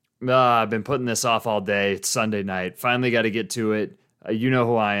I've been putting this off all day. It's Sunday night. Finally got to get to it. You know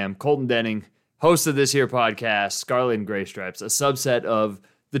who I am. Colton Denning, host of this here podcast, Scarlet and Gray Stripes, a subset of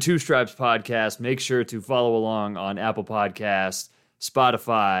the Two Stripes podcast. Make sure to follow along on Apple Podcasts,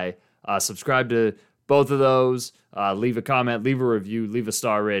 Spotify. Subscribe to both of those. Leave a comment, leave a review, leave a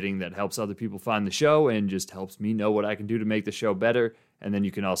star rating. That helps other people find the show and just helps me know what I can do to make the show better. And then you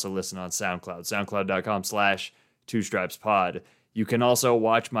can also listen on SoundCloud, soundcloud.com/TwoStripesPod. You can also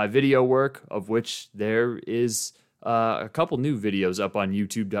watch my video work, of which there is a couple new videos up on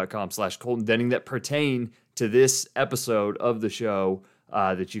youtube.com/Colton Denning that pertain to this episode of the show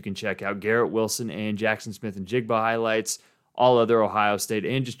that you can check out. Garrett Wilson and Jackson Smith-Njigba highlights, all other Ohio State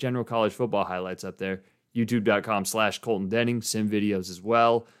and just general college football highlights up there. youtube.com/Colton Denning, sim videos as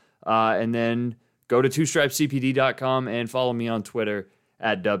well. And then go to twostripescpd.com and follow me on Twitter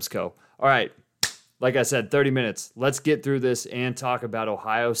 @Dubsco. All right. Like I said, 30 minutes. Let's get through this and talk about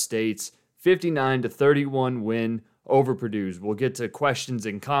Ohio State's 59-31 win over Purdue. We'll get to questions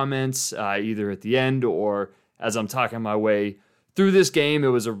and comments either at the end or as I'm talking my way through this game. It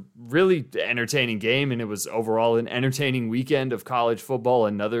was a really entertaining game, and it was overall an entertaining weekend of college football.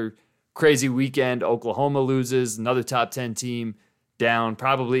 Another crazy weekend. Oklahoma loses, another top 10 team down.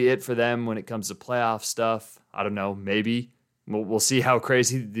 Probably it for them when it comes to playoff stuff. I don't know, maybe. We'll see how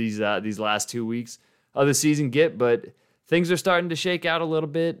crazy these last 2 weeks of the season get, but things are starting to shake out a little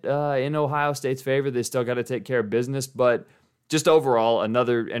bit in Ohio State's favor. They still got to take care of business, but just overall,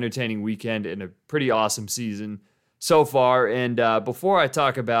 another entertaining weekend and a pretty awesome season so far. And before I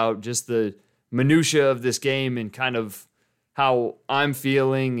talk about just the minutia of this game and kind of how I'm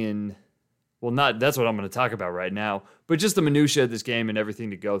feeling, and that's what I'm going to talk about right now, but just the minutia of this game and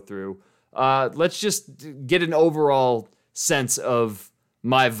everything to go through. Let's just get an overall sense of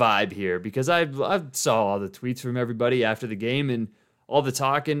my vibe here, because I saw all the tweets from everybody after the game and all the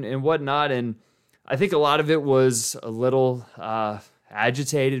talk and whatnot, and I think a lot of it was a little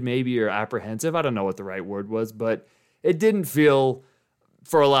agitated maybe, or apprehensive. I don't know what the right word was, but it didn't feel,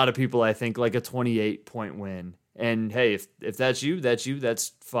 for a lot of people, I think, like a 28-point win. And hey, if that's you,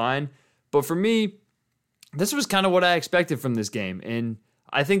 that's fine. But for me, this was kind of what I expected from this game, and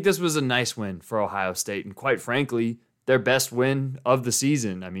I think this was a nice win for Ohio State, and quite frankly, their best win of the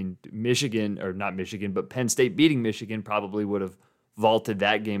season. I mean, Penn State beating Michigan probably would have vaulted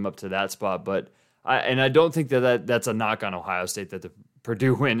that game up to that spot. But I don't think that's a knock on Ohio State, that the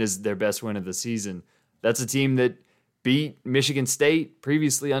Purdue win is their best win of the season. That's a team that beat Michigan State,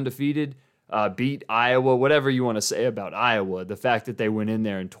 previously undefeated, beat Iowa, whatever you want to say about Iowa. The fact that they went in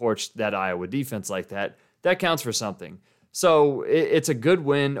there and torched that Iowa defense like that counts for something. So it's a good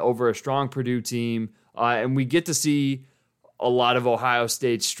win over a strong Purdue team. And we get to see a lot of Ohio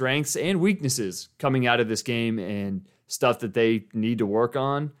State's strengths and weaknesses coming out of this game, and stuff that they need to work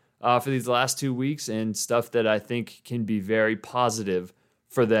on for these last 2 weeks, and stuff that I think can be very positive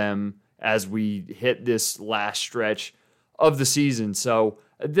for them as we hit this last stretch of the season. So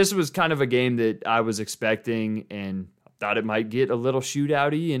this was kind of a game that I was expecting and thought it might get a little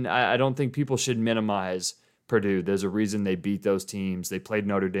shootout-y, and I don't think people should minimize Purdue. There's a reason they beat those teams. They played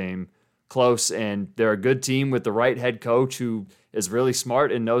Notre Dame close, and they're a good team with the right head coach who is really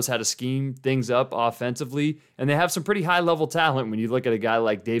smart and knows how to scheme things up offensively. And they have some pretty high-level talent when you look at a guy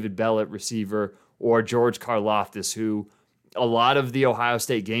like David Bell at receiver, or George Karlaftis, who a lot of the Ohio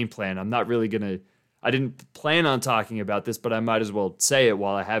State game plan, I didn't plan on talking about this, but I might as well say it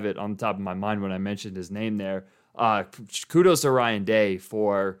while I have it on the top of my mind when I mentioned his name there. Kudos to Ryan Day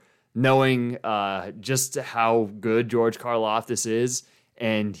for knowing just how good George Karlaftis is,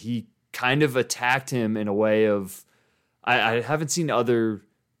 and he kind of attacked him in a way of, I haven't seen other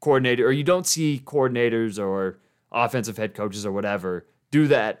coordinator, or you don't see coordinators or offensive head coaches or whatever do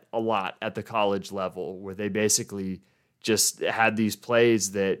that a lot at the college level, where they basically just had these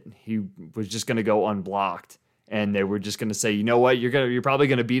plays that he was just going to go unblocked, and they were just going to say, you know what, you're probably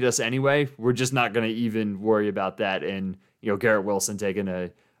going to beat us anyway. We're just not going to even worry about that. And Garrett Wilson taking a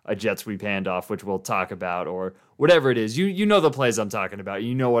jet sweep handoff, which we'll talk about, or whatever it is. You know the plays I'm talking about.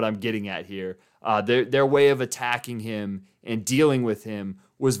 You know what I'm getting at here. Their way of attacking him and dealing with him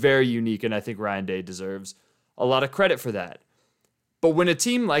was very unique, and I think Ryan Day deserves a lot of credit for that. But when a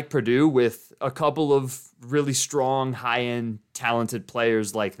team like Purdue, with a couple of really strong, high-end, talented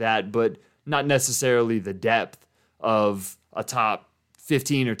players like that, but not necessarily the depth of a top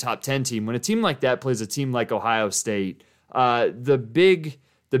 15 or top 10 team, when a team like that plays a team like Ohio State, the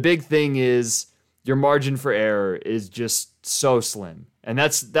big thing is your margin for error is just so slim. And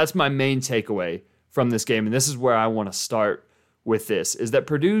that's my main takeaway from this game. And this is where I want to start with this, is that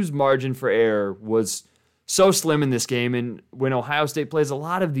Purdue's margin for error was so slim in this game. And when Ohio State plays a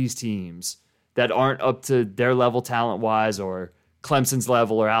lot of these teams that aren't up to their level talent-wise, or Clemson's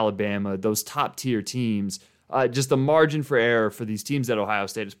level, or Alabama, those top-tier teams, just the margin for error for these teams that Ohio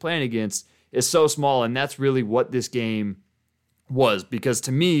State is playing against is so small, and that's really what this game was. Because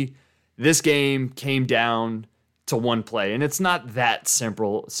to me, this game came down to one play, and it's not that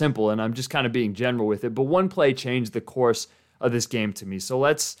simple, and I'm just kind of being general with it, but one play changed the course of this game to me. So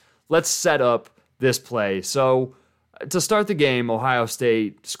let's set up this play. So to start the game, Ohio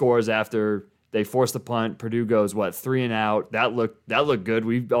State scores after they force the punt. Purdue goes, 3 and out. That looked good.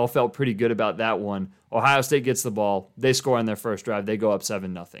 We all felt pretty good about that one. Ohio State gets the ball. They score on their first drive. They go up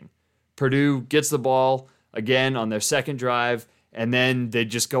 7-0. Purdue gets the ball again on their second drive, and then they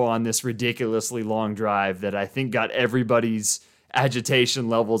just go on this ridiculously long drive that I think got everybody's agitation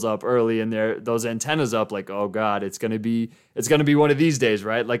levels up early, and those antennas up, like, oh God, it's gonna be one of these days,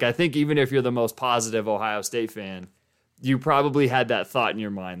 right? Like, I think even if you're the most positive Ohio State fan, you probably had that thought in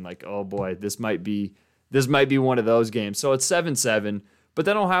your mind, like, oh boy, this might be one of those games. So it's 7-7, but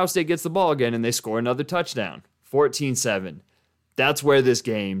then Ohio State gets the ball again and they score another touchdown, 14-7. That's where this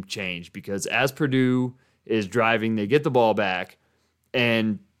game changed, because as Purdue is driving, they get the ball back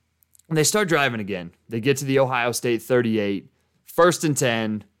and they start driving again. They get to the Ohio State 38, 1st and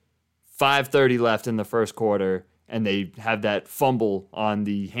 10, 5:30 left in the first quarter, and they have that fumble on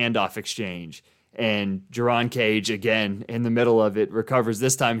the handoff exchange. And Jerron Cage, again, in the middle of it, recovers.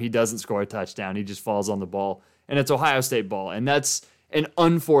 This time he doesn't score a touchdown. He just falls on the ball. And it's Ohio State ball. And that's an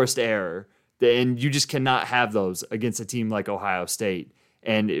unforced error. And you just cannot have those against a team like Ohio State.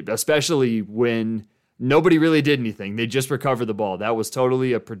 And especially when nobody really did anything. They just recovered the ball. That was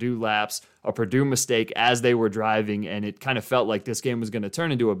totally a Purdue lapse, a Purdue mistake as they were driving. And it kind of felt like this game was going to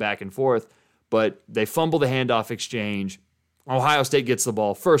turn into a back and forth. But they fumble the handoff exchange. Ohio State gets the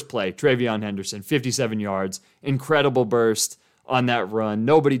ball. First play, Travion Henderson, 57 yards. Incredible burst on that run.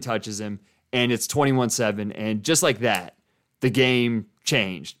 Nobody touches him, and it's 21-7. And just like that, the game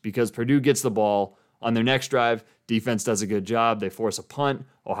changed because Purdue gets the ball on their next drive. Defense does a good job. They force a punt.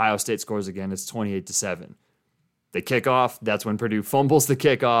 Ohio State scores again. It's 28-7. They kick off. That's when Purdue fumbles the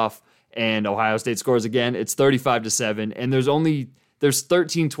kickoff, and Ohio State scores again. It's 35-7, and there's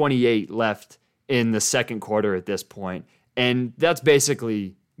 13:28 left in the second quarter at this point. And that's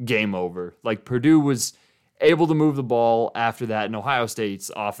basically game over. Like, Purdue was able to move the ball after that, and Ohio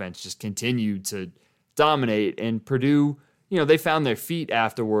State's offense just continued to dominate. And Purdue, they found their feet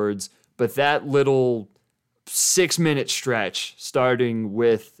afterwards, but that little 6-minute stretch, starting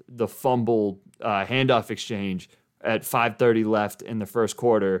with the fumble handoff exchange at 5:30 left in the first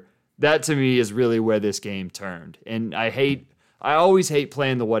quarter, that to me is really where this game turned. And I always hate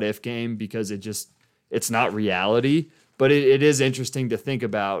playing the what if game because it's not reality. But it is interesting to think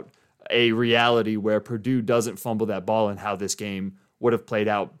about a reality where Purdue doesn't fumble that ball and how this game would have played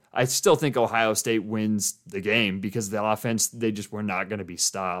out. I still think Ohio State wins the game because the offense, they just were not going to be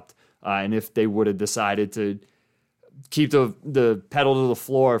stopped. And if they would have decided to keep the pedal to the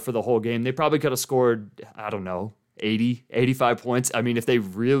floor for the whole game, they probably could have scored, 80, 85 points. I mean, if they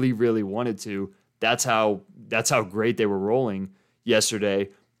really, really wanted to, that's how great they were rolling yesterday.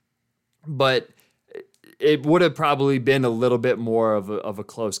 But it would have probably been a little bit more of a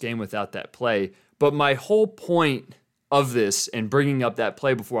close game without that play. But my whole point of this, and bringing up that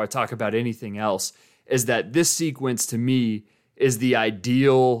play before I talk about anything else, is that this sequence to me is the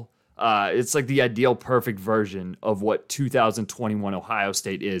ideal, it's like the ideal perfect version of what 2021 Ohio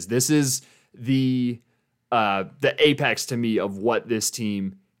State is. This is the apex to me of what this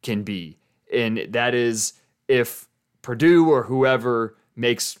team can be. And that is if Purdue or whoever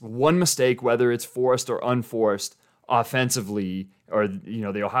makes one mistake, whether it's forced or unforced, offensively, or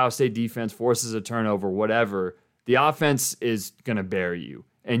the Ohio State defense forces a turnover, whatever, the offense is going to bury you,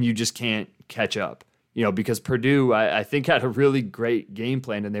 and you just can't catch up. Because Purdue, I think, had a really great game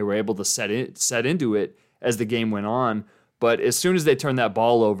plan, and they were able to set into it as the game went on. But as soon as they turned that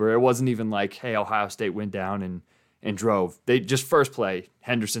ball over, it wasn't even like, hey, Ohio State went down and drove. They just first play,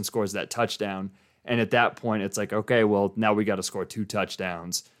 Henderson scores that touchdown. And at that point, it's like, okay, well, now we got to score 2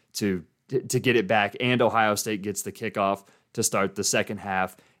 touchdowns to get it back. And Ohio State gets the kickoff to start the second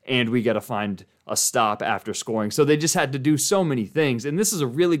half. And we got to find a stop after scoring. So they just had to do so many things. And this is a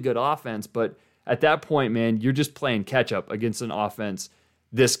really good offense. But at that point, man, you're just playing catch up against an offense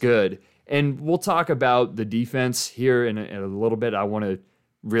this good. And we'll talk about the defense here in a little bit. I want to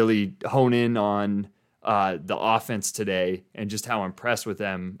really hone in on the offense today and just how impressed with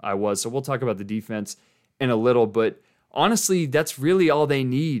them I was. So we'll talk about the defense in a little, but honestly, that's really all they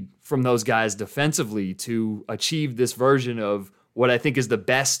need from those guys defensively to achieve this version of what I think is the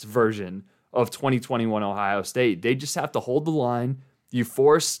best version of 2021 Ohio State. They just have to hold the line. You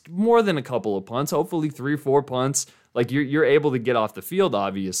force more than a couple of punts, hopefully 3-4 punts. Like you're able to get off the field,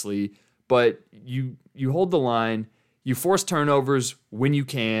 obviously, but you hold the line. You force turnovers when you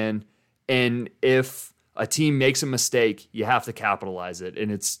can, and if a team makes a mistake, you have to capitalize it.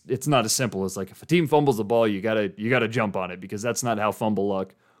 And it's not as simple as like if a team fumbles the ball, you gotta jump on it, because that's not how fumble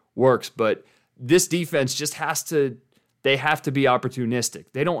luck works. But this defense just they have to be opportunistic.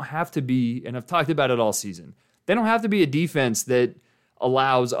 They don't have to be, and I've talked about it all season, they don't have to be a defense that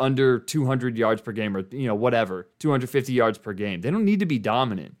allows under 200 yards per game or, 250 yards per game. They don't need to be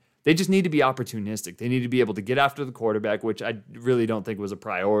dominant. They just need to be opportunistic. They need to be able to get after the quarterback, which I really don't think was a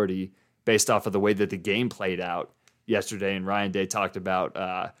priority based off of the way that the game played out yesterday. And Ryan Day talked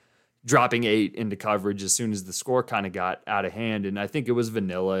about dropping 8 into coverage as soon as the score kind of got out of hand. And I think it was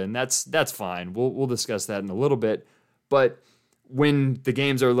vanilla, and that's fine. We'll discuss that in a little bit. But when the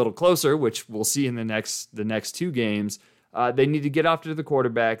games are a little closer, which we'll see in the next 2 games, they need to get after the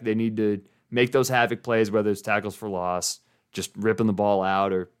quarterback. They need to make those havoc plays, whether it's tackles for loss, just ripping the ball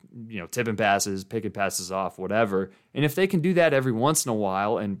out, or tipping passes, picking passes off, whatever. And if they can do that every once in a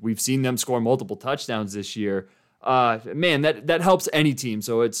while, and we've seen them score multiple touchdowns this year, man, that helps any team.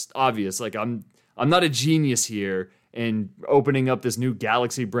 So it's obvious. Like I'm not a genius here in opening up this new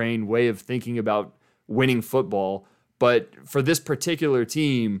galaxy brain way of thinking about winning football. But for this particular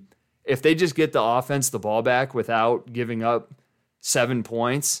team, if they just get the offense the ball back without giving up 7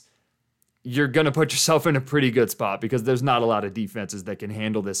 points, you're going to put yourself in a pretty good spot, because there's not a lot of defenses that can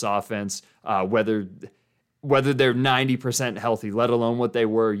handle this offense, whether they're 90% healthy, let alone what they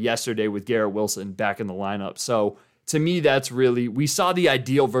were yesterday with Garrett Wilson back in the lineup. So to me, we saw the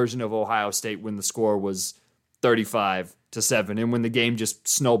ideal version of Ohio State when the score was 35-7 and when the game just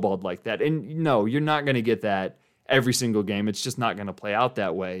snowballed like that. And no, you're not going to get that every single game. It's just not going to play out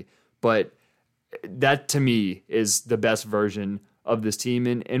that way. But that, to me, is the best version of this team,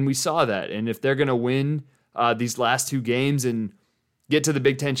 and we saw that. And if they're going to win these last 2 games and get to the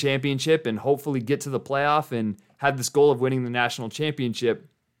Big Ten championship and hopefully get to the playoff and have this goal of winning the national championship,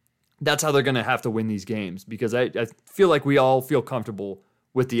 that's how they're going to have to win these games, because I feel like we all feel comfortable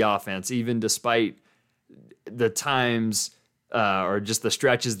with the offense, even despite the times or just the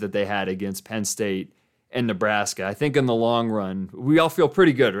stretches that they had against Penn State and Nebraska. I think in the long run, we all feel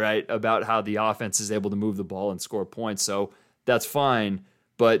pretty good, right, about how the offense is able to move the ball and score points. So that's fine.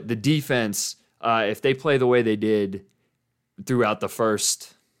 But the defense, if they play the way they did throughout the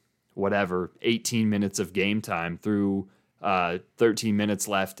first, 18 minutes of game time through 13 minutes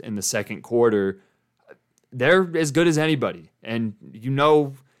left in the second quarter, they're as good as anybody. And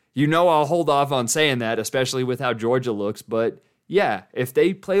I'll hold off on saying that, especially with how Georgia looks, but yeah, if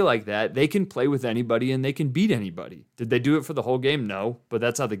they play like that, they can play with anybody and they can beat anybody. Did they do it for the whole game? No, but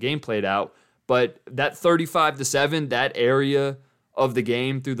that's how the game played out. But that 35-7, that area of the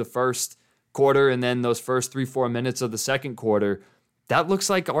game through the first quarter and then those first 3-4 minutes of the second quarter, that looks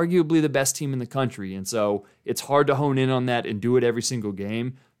like arguably the best team in the country. And so it's hard to hone in on that and do it every single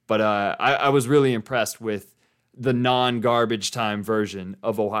game. But I was really impressed with the non-garbage time version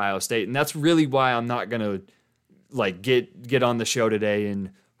of Ohio State. And that's really why I'm not going to get on the show today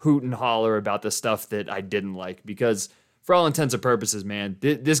and hoot and holler about the stuff that I didn't like, because for all intents and purposes, man,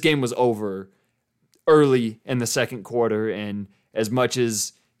 this game was over early in the second quarter. And as much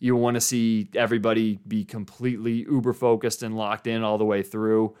as you want to see everybody be completely uber focused and locked in all the way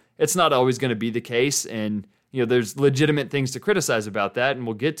through, it's not always going to be the case. And, there's legitimate things to criticize about that, and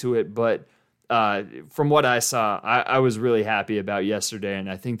we'll get to it. But from what I saw, I was really happy about yesterday. And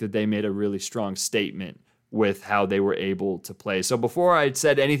I think that they made a really strong statement with how they were able to play. So before I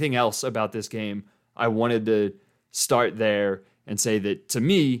said anything else about this game, I wanted to start there and say that, to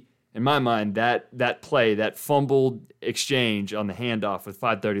me, in my mind, that play, that fumbled exchange on the handoff with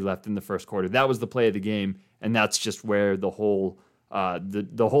 5:30 left in the first quarter, that was the play of the game, and that's just where the whole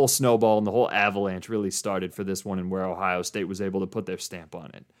the whole snowball and the whole avalanche really started for this one, and where Ohio State was able to put their stamp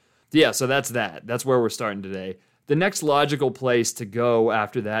on it. Yeah, so that's that. That's where we're starting today. The next logical place to go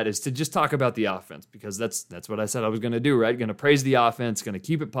after that is to just talk about the offense, because that's what I said I was going to do, right? Going to praise the offense, going to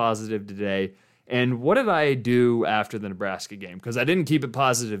keep it positive today. And what did I do after the Nebraska game? Because I didn't keep it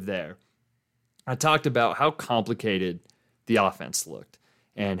positive there. I talked about how complicated the offense looked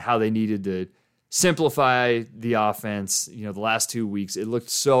and how they needed to simplify the offense. The last 2 weeks, it looked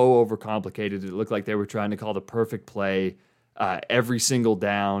so overcomplicated. It looked like they were trying to call the perfect play every single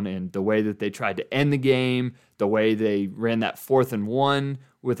down, and the way that they tried to end the game, the way they ran that 4th and 1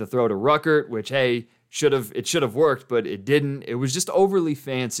 with a throw to Ruckert, which, hey, it should have worked, but it didn't. It was just overly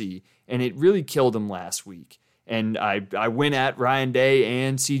fancy, and it really killed them last week. And I went at Ryan Day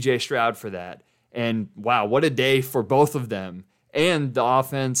and CJ Stroud for that. And wow, what a day for both of them. And the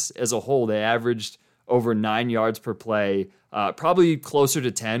offense as a whole, they averaged over 9 yards per play, probably closer to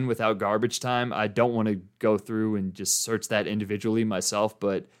 10 without garbage time. I don't want to go through and just search that individually myself,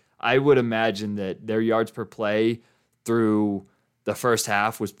 but I would imagine that their yards per play through the first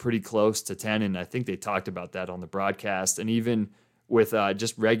half was pretty close to 10, and I think they talked about that on the broadcast. And even with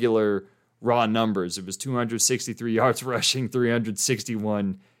just regular raw numbers, it was 263 yards rushing,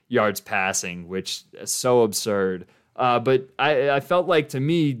 361 yards passing, which is so absurd. But I felt like, to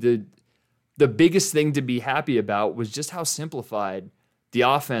me, the biggest thing to be happy about was just how simplified the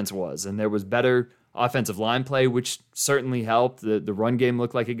offense was. And there was better offensive line play, which certainly helped. The run game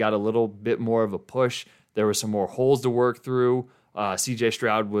looked like it got a little bit more of a push. There were some more holes to work through. CJ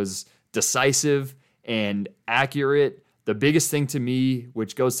Stroud was decisive and accurate. The biggest thing to me,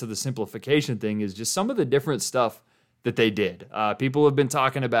 which goes to the simplification thing, is just some of the different stuff that they did. People have been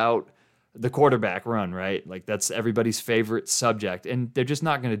talking about the quarterback run, right? Like, that's everybody's favorite subject, and they're just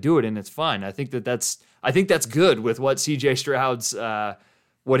not going to do it, and it's fine. I think that's good with what CJ Stroud's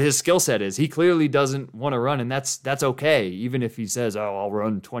what his skill set is. He clearly doesn't want to run, and that's okay. Even if he says, "Oh, I'll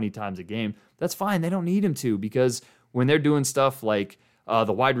run 20 times a game," that's fine. They don't need him to, because when they're doing stuff like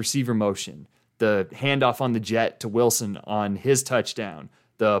the wide receiver motion, the handoff on the jet to Wilson on his touchdown,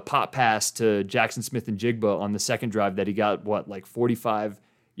 the pop pass to Jackson Smith-Njigba on the second drive that he got, 45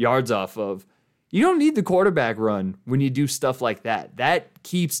 yards off of. You don't need the quarterback run when you do stuff like that. That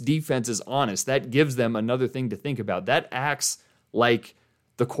keeps defenses honest. That gives them another thing to think about. That acts like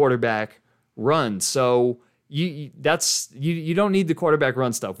the quarterback run. So you don't need the quarterback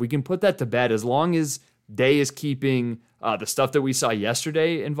run stuff. We can put that to bed as long as Day is keeping the stuff that we saw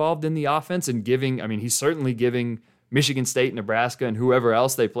yesterday involved in the offense and he's certainly giving Michigan State, Nebraska, and whoever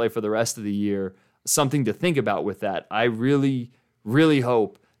else they play for the rest of the year something to think about with that. I really, really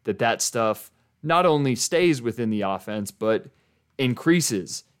hope that stuff not only stays within the offense, but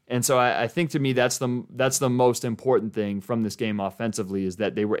increases. And so I think, to me, that's the most important thing from this game offensively, is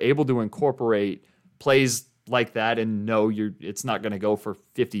that they were able to incorporate plays like that. And no, it's not going to go for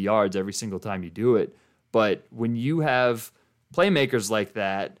 50 yards every single time you do it. But when you have playmakers like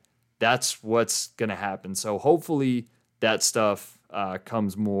that, that's what's going to happen. So hopefully that stuff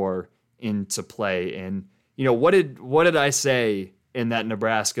comes more into play. And, what did I say in that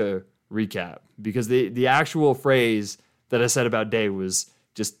Nebraska recap? Because the actual phrase that I said about Day was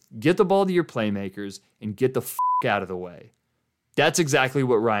just get the ball to your playmakers and get the out of the way. That's exactly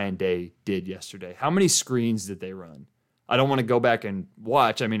what Ryan Day did yesterday. How many screens did they run? I don't want to go back and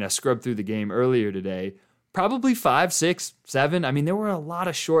watch. I scrubbed through the game earlier today. Probably 5, 6, 7. There were a lot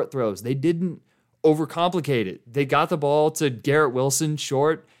of short throws. They didn't overcomplicate it. They got the ball to Garrett Wilson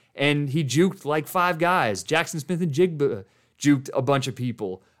short, and he juked like 5 guys. Jackson Smith-Njigba juked a bunch of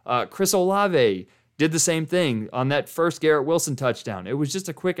people. Chris Olave did the same thing on that first Garrett Wilson touchdown. It was just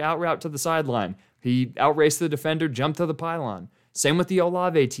a quick out route to the sideline. He outraced the defender, jumped to the pylon. Same with the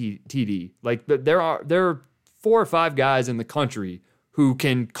Olave TD. Like, there are 4 or 5 guys in the country who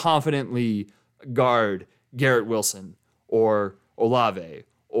can confidently guard Garrett Wilson or Olave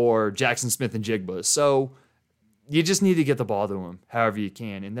or Jackson Smith-Njigba. So you just need to get the ball to him however you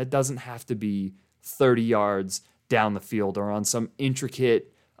can. And that doesn't have to be 30 yards down the field or on some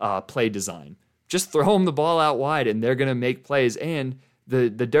intricate play design. Just throw them the ball out wide and they're going to make plays. And the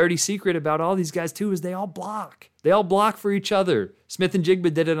dirty secret about all these guys too is they all block. They all block for each other.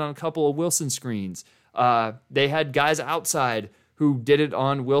 Smith-Njigba did it on a couple of Wilson screens. They had guys outside who did it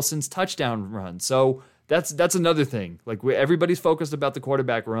on Wilson's touchdown run. So that's another thing. Like, everybody's focused about the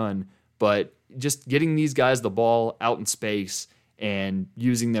quarterback run, but just getting these guys the ball out in space and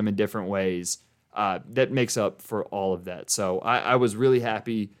using them in different ways, that makes up for all of that. So I was really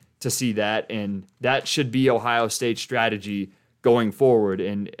happy to see that, and that should be Ohio State's strategy going forward.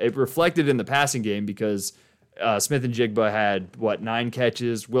 And it reflected in the passing game because Smith-Njigba had, 9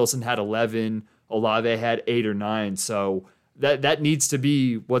 catches, Wilson had 11, Olave had 8 or 9, so that needs to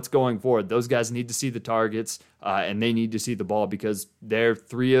be what's going forward. Those guys need to see the targets, and they need to see the ball because they're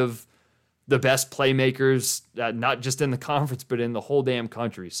 3 of the best playmakers, not just in the conference, but in the whole damn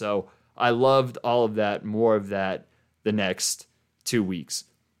country. So I loved all of that, more of that the next 2 weeks.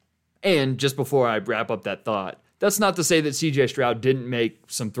 And just before I wrap up that thought, that's not to say that CJ Stroud didn't make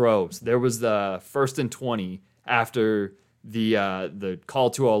some throws. There was the 1st and 20 after the call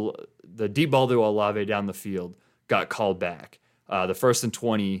to the deep ball to Olave down the field got called back. The 1st and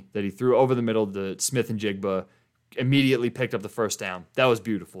 20 that he threw over the middle to Smith-Njigba immediately picked up the first down. That was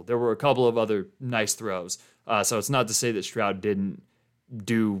beautiful. There were a couple of other nice throws. So it's not to say that Stroud didn't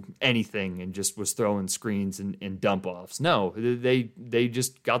do anything and just was throwing screens and dump offs. No, they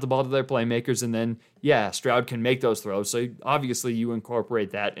just got the ball to their playmakers, and then, Stroud can make those throws. So obviously you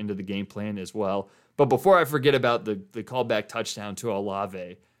incorporate that into the game plan as well. But before I forget about the callback touchdown to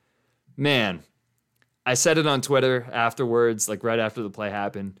Olave, man, I said it on Twitter afterwards, like right after the play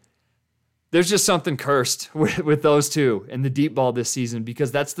happened. There's just something cursed with those two and the deep ball this season,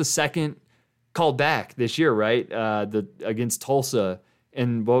 because that's the second called back this year, right? Against Tulsa.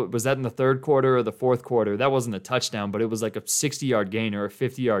 And what was that, in the third quarter or the fourth quarter? That wasn't a touchdown, but it was like a 60-yard gain or a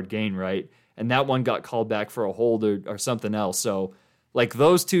 50-yard gain, right? And that one got called back for a hold or something else. So, like,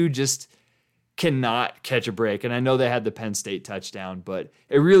 those two just cannot catch a break. And I know they had the Penn State touchdown, but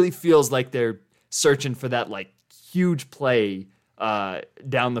it really feels like they're searching for that, like, huge play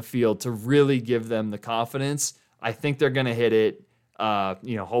down the field to really give them the confidence. I think they're going to hit it.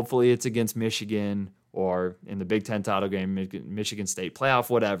 Hopefully it's against Michigan or in the Big Ten title game, Michigan State playoff,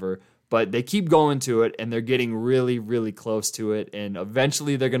 whatever. But they keep going to it, and they're getting really, really close to it. And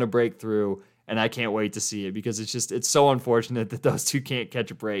eventually they're going to break through, and I can't wait to see it, because it's so unfortunate that those two can't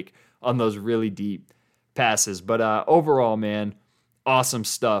catch a break on those really deep passes. But overall, man, awesome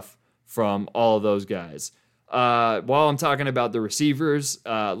stuff from all of those guys. While I'm talking about the receivers,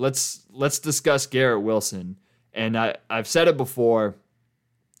 let's discuss Garrett Wilson. And I've said it before,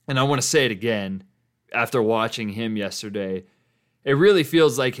 and I want to say it again after watching him yesterday. It really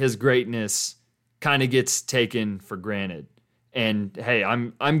feels like his greatness kind of gets taken for granted. And hey,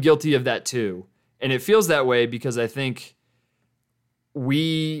 I'm guilty of that too. And it feels that way because I think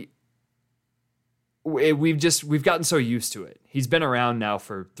we've gotten so used to it. He's been around now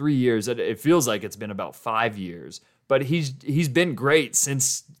for 3 years. It feels like it's been about 5 years. But he's been great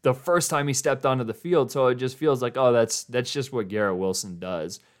since the first time he stepped onto the field. So it just feels like, oh, that's just what Garrett Wilson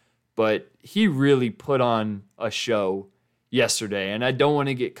does. But he really put on a show yesterday, and I don't want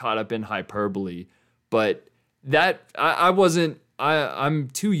to get caught up in hyperbole, but that I'm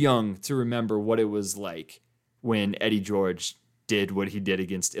too young to remember what it was like when Eddie George did what he did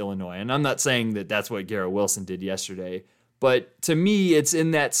against Illinois. And I'm not saying that that's what Garrett Wilson did yesterday, but to me, it's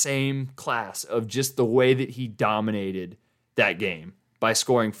in that same class of just the way that he dominated that game by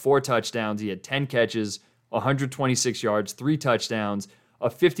scoring 4 touchdowns. He had 10 catches, 126 yards, 3 touchdowns, a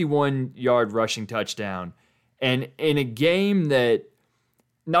 51-yard rushing touchdown. And in a game that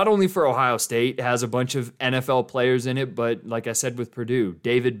not only for Ohio State has a bunch of NFL players in it, but like I said with Purdue,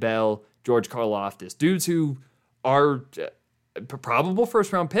 David Bell, George Karlaftis, dudes who are probable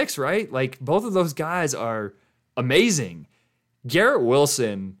first-round picks, right? Like, both of those guys are amazing. Garrett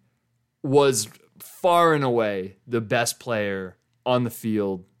Wilson was far and away the best player on the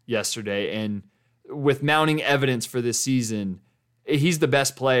field yesterday, and with mounting evidence for this season, he's the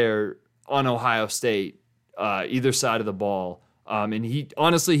best player on Ohio State, either side of the ball. And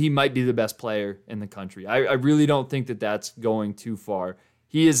he might be the best player in the country. I really don't think that that's going too far.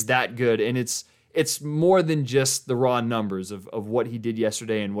 He is that good, and it's more than just the raw numbers of what he did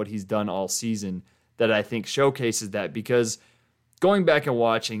yesterday and what he's done all season that I think showcases that, because going back and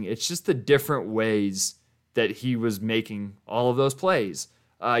watching, it's just the different ways that he was making all of those plays.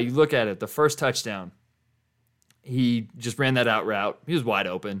 You look at it, the first touchdown, he just ran that out route. He was wide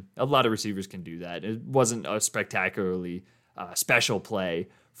open. A lot of receivers can do that. It wasn't a spectacularly special play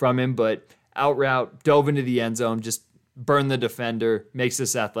from him, but out route, dove into the end zone, just burned the defender, makes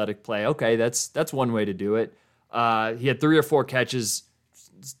this athletic play. Okay, that's one way to do it. He had 3 or 4 catches,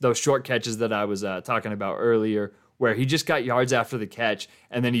 those short catches that I was talking about earlier, where he just got yards after the catch,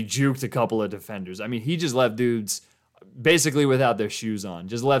 and then he juked a couple of defenders. I mean, he just left dudes basically without their shoes on,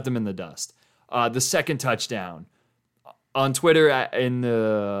 just left them in the dust. The second touchdown, on Twitter in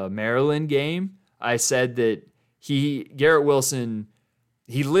the Maryland game, I said that Garrett Wilson,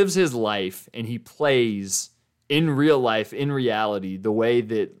 he lives his life and he plays in real life, in reality, the way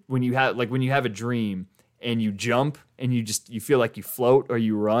that when you have a dream and you jump and you feel like you float or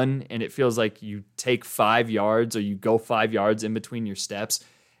you run and it feels like you take 5 yards or you go 5 yards in between your steps.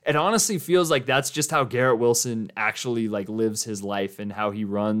 It honestly feels like that's just how Garrett Wilson actually like lives his life and how he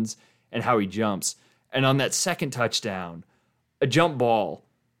runs and how he jumps. And on that second touchdown, a jump ball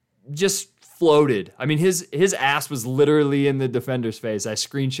just floated. I mean, his ass was literally in the defender's face. I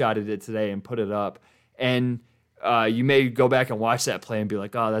screenshotted it today and put it up. And you may go back and watch that play and be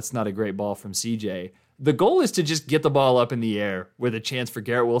like, oh, that's not a great ball from CJ. The goal is to just get the ball up in the air with a chance for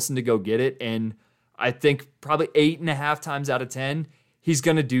Garrett Wilson to go get it. And I think probably 8.5 times out of 10, he's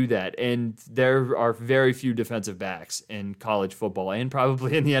going to do that. And there are very few defensive backs in college football and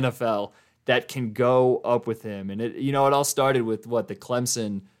probably in the NFL that can go up with him. And it all started with the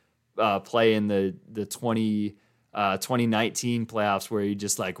Clemson play in the 20 2019 playoffs where he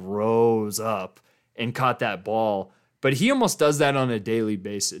just like rose up and caught that ball. But he almost does that on a daily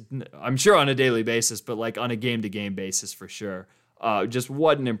basis. I'm sure on a daily basis, but like on a game-to-game basis for sure. Just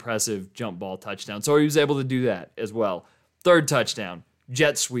what an impressive jump ball touchdown. So he was able to do that as well. Third touchdown,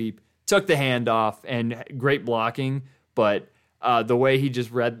 jet sweep, took the handoff, and great blocking. But the way he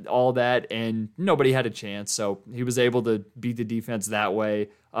just read all that, and nobody had a chance. So he was able to beat the defense that way.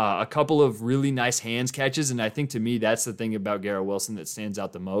 A couple of really nice hands catches, and I think to me that's the thing about Garrett Wilson that stands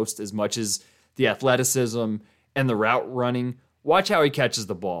out the most, as much as the athleticism and the route running. Watch how he catches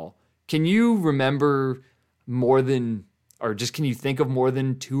the ball. Can you remember can you think of more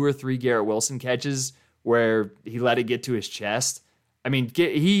than 2 or 3 Garrett Wilson catches where he let it get to his chest? I mean,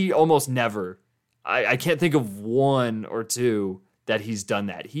 he almost never. I can't think of 1 or 2 that he's done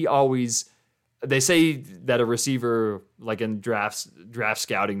that. He always, they say that a receiver, like in draft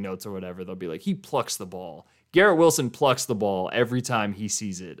scouting notes or whatever, they'll be like, he plucks the ball. Garrett Wilson plucks the ball every time he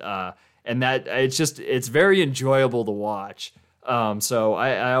sees it. And that it's very enjoyable to watch. So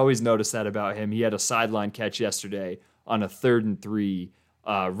I always notice that about him. He had a sideline catch yesterday on a 3rd and 3,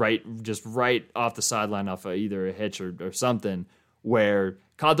 right off the sideline off of either a hitch or something, where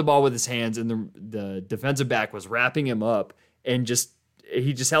caught the ball with his hands and the defensive back was wrapping him up and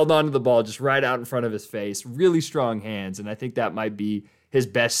he just held on to the ball just right out in front of his face. Really strong hands, and I think that might be his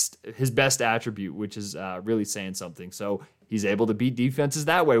best attribute, which is really saying something. So he's able to beat defenses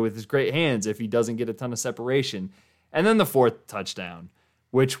that way with his great hands if he doesn't get a ton of separation. And then the 4th touchdown,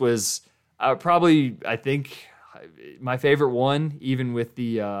 which was probably, I think, my favorite one, even with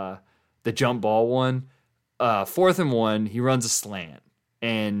the jump ball one. 4th and 1, he runs a slant,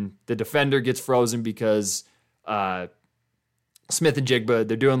 and the defender gets frozen because Smith and Jigba,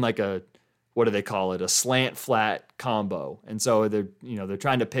 they're doing like what do they call it? A slant flat combo. And so they're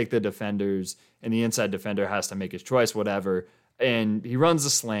trying to pick the defenders, and the inside defender has to make his choice, whatever. And he runs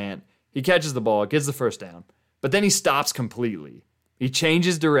the slant, he catches the ball, gets the first down, but then he stops completely. He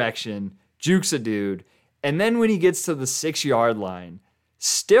changes direction, jukes a dude, and then when he gets to the 6-yard line,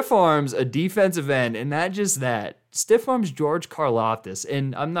 stiff arms a defensive end, and not just that, stiff arms George Karlaftis.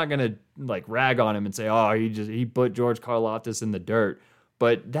 And I'm not gonna like rag on him and say, oh, he put George Karlaftis in the dirt,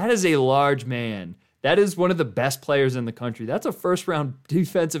 but that is a large man. That is one of the best players in the country. That's a 1st-round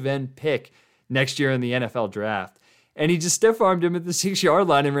defensive end pick next year in the NFL draft, and he just stiff armed him at the 6-yard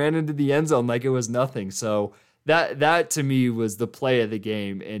line and ran into the end zone like it was nothing. So that to me was the play of the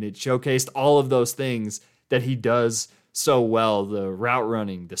game, and it showcased all of those things that he does so well: the route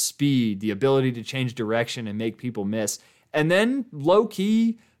running, the speed, the ability to change direction and make people miss. And then low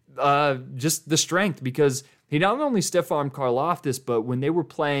key, just the strength, because he not only stiff-armed Karlaftis, but when they were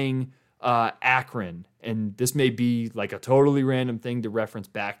playing Akron, and this may be like a totally random thing to reference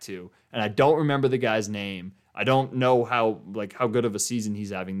back to, and I don't remember the guy's name. I don't know how good of a season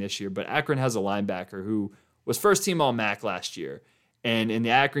he's having this year, but Akron has a linebacker who was 1st-team All-MAC last year. And in the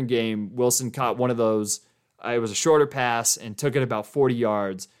Akron game, Wilson caught one of those. It was a shorter pass and took it about 40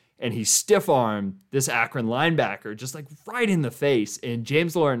 yards, and he stiff-armed this Akron linebacker just like right in the face. And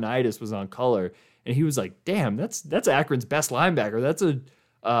James Laurinaitis was on color, and he was like, damn, that's Akron's best linebacker. That's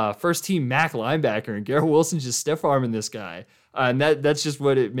a first-team MAC linebacker, and Garrett Wilson's just stiff-arming this guy. And that's just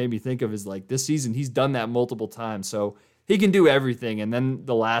what it made me think of, is like this season he's done that multiple times. So he can do everything. And then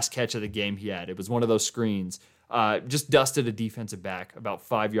the last catch of the game he had, it was one of those screens, just dusted a defensive back about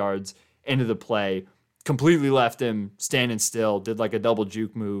 5 yards into the play, completely left him standing still, did like a double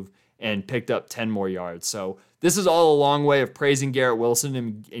juke move, and picked up 10 more yards. So this is all a long way of praising Garrett Wilson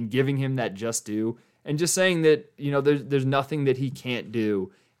and giving him that just due, and just saying that, there's nothing that he can't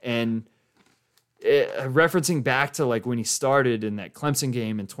do. And referencing back to like when he started in that Clemson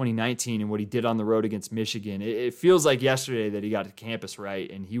game in 2019 and what he did on the road against Michigan, it feels like yesterday that he got to campus right,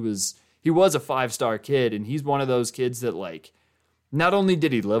 and he was a 5-star kid, and he's one of those kids that, like, not only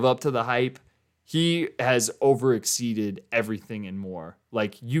did he live up to the hype, he has overexceeded everything and more.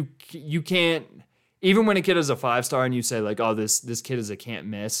 Like, you can't, even when a kid is a 5-star and you say like, oh, this kid is a can't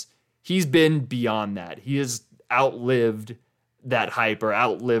miss, he's been beyond that. He has outlived that hype, or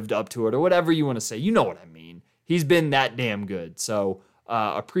outlived up to it, or whatever you want to say. You know what I mean. He's been that damn good. So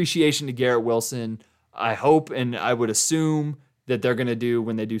appreciation to Garrett Wilson. I hope and I would assume that they're going to do,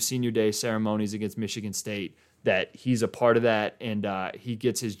 when they do senior day ceremonies against Michigan State, that he's a part of that, and he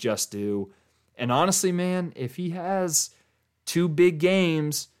gets his just due. And honestly, man, if he has 2 big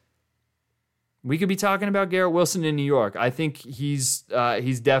games, we could be talking about Garrett Wilson in New York. I think he's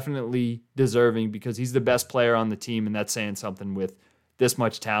definitely deserving, because he's the best player on the team, and that's saying something with this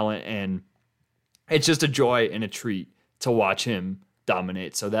much talent. And it's just a joy and a treat to watch him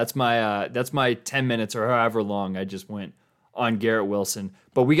dominate. So that's my 10 minutes or however long I just went on Garrett Wilson.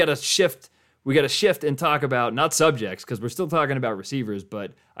 But we got to shift and talk about not subjects, because we're still talking about receivers,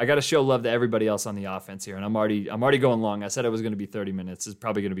 but I got to show love to everybody else on the offense here. And I'm already going long. I said it was going to be 30 minutes. It's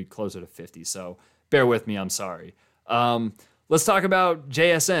probably going to be closer to 50. So bear with me. I'm sorry. Let's talk about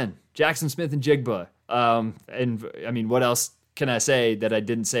JSN, Jackson Smith and Jigba. And I mean, what else can I say that I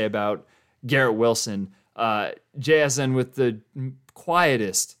didn't say about Garrett Wilson? JSN with the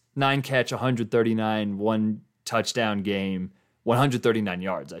quietest 9-catch, 139, 1 touchdown game, 139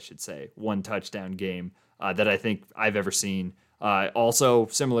 yards, I should say, 1 touchdown game that I think I've ever seen. Also,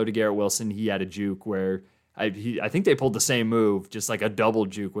 similar to Garrett Wilson, he had a juke where I think they pulled the same move, just like a double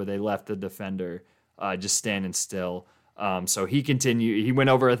juke where they left the defender just standing still. So he went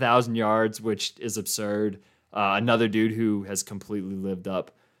over 1,000 yards, which is absurd. Another dude who has completely lived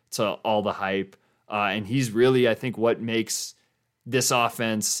up to all the hype. And he's really, I think, what makes this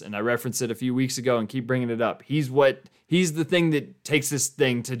offense, and I referenced it a few weeks ago and keep bringing it up. He's the thing that takes this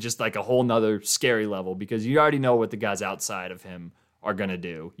thing to just like a whole nother scary level, because you already know what the guys outside of him are going to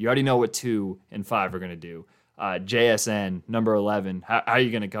do. You already know what 2 and 5 are going to do. JSN, number 11, how are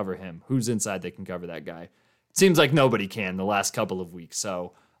you going to cover him? Who's inside that can cover that guy? It seems like nobody can the last couple of weeks.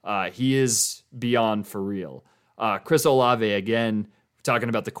 So he is beyond for real. Chris Olave, again, talking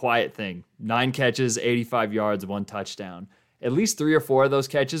about the quiet thing. 9 catches, 85 yards, 1 touchdown. At least 3 or 4 of those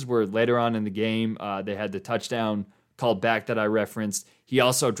catches were later on in the game. They had the touchdown called back that I referenced. He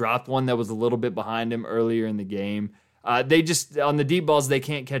also dropped one that was a little bit behind him earlier in the game. They just, on the deep balls, they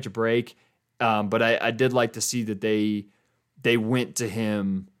can't catch a break. But I did like to see that they went to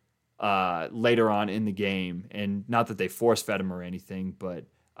him later on in the game. And not that they force-fed him or anything, but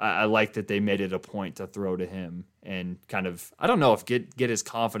I like that they made it a point to throw to him and kind of, I don't know if get his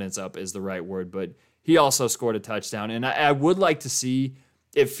confidence up is the right word, but he also scored a touchdown. And I would like to see,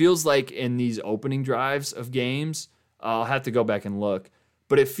 it feels like in these opening drives of games, I'll have to go back and look,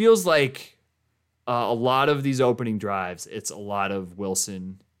 but it feels like a lot of these opening drives, it's a lot of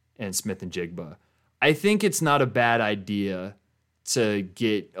Wilson and Smith and Jigba. I think it's not a bad idea to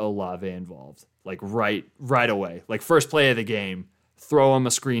get Olave involved, like right away, like first play of the game. Throw him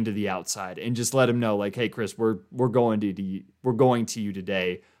a screen to the outside and just let him know, like, hey, Chris, we're going to you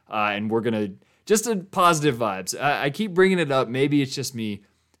today, and we're gonna just a positive vibes. I keep bringing it up. Maybe it's just me.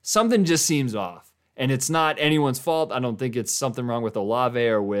 Something just seems off, and it's not anyone's fault. I don't think it's something wrong with Olave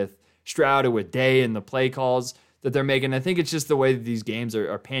or with Stroud or with Day and the play calls that they're making. I think it's just the way that these games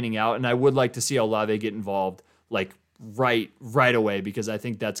are panning out, and I would like to see Olave get involved like right away, because I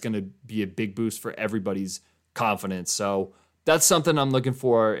think that's going to be a big boost for everybody's confidence. So that's something I'm looking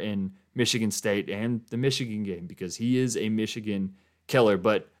for in Michigan State and the Michigan game, because he is a Michigan killer.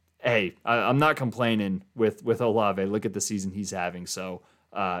 But hey, I'm not complaining with Olave. Look at the season he's having. So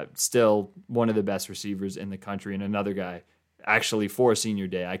still one of the best receivers in the country, and another guy actually for senior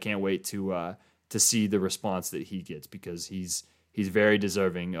day. I can't wait to see the response that he gets, because he's very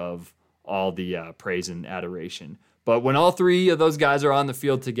deserving of all the praise and adoration. But when all 3 of those guys are on the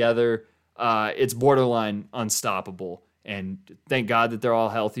field together, it's borderline unstoppable. And thank God that they're all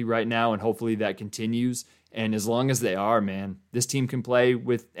healthy right now, and hopefully that continues. And as long as they are, man, this team can play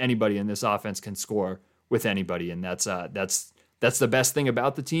with anybody, and this offense can score with anybody. And that's the best thing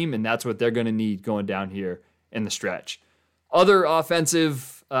about the team, and that's what they're going to need going down here in the stretch. Other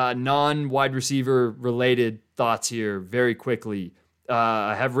offensive, non-wide receiver related thoughts here very quickly.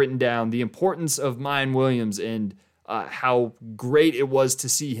 I have written down the importance of Miyan Williams and how great it was to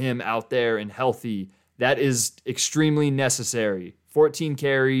see him out there and healthy. That is extremely necessary. 14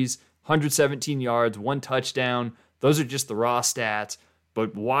 carries, 117 yards, 1 touchdown. Those are just the raw stats.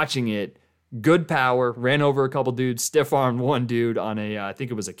 But watching it, good power, ran over a couple dudes, stiff-armed one dude on I think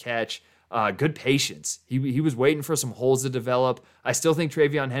it was a catch. Good patience. He was waiting for some holes to develop. I still think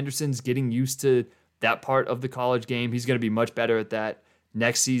TreVeyon Henderson's getting used to that part of the college game. He's going to be much better at that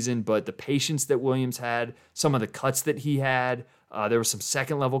next season. But the patience that Williams had, some of the cuts that he had, there were some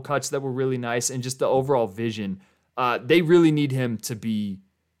second-level cuts that were really nice, and just the overall vision. They really need him to be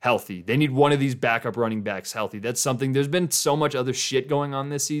healthy. They need one of these backup running backs healthy. That's something. There's been so much other shit going on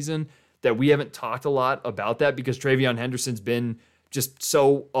this season that we haven't talked a lot about that, because TreVeyon Henderson's been just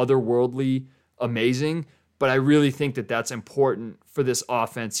so otherworldly amazing. But I really think that that's important for this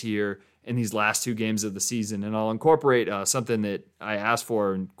offense here in these last 2 games of the season. And I'll incorporate something that I asked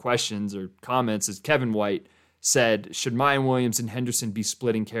for in questions or comments, is Kevin White said, should Miyan Williams and Henderson be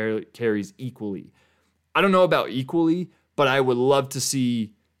splitting carries equally? I don't know about equally, but I would love to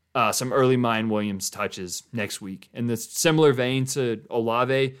see some early Miyan Williams touches next week. In the similar vein to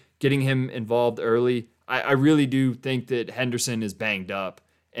Olave, getting him involved early, I really do think that Henderson is banged up,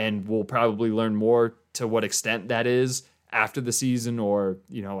 and we'll probably learn more to what extent that is after the season or,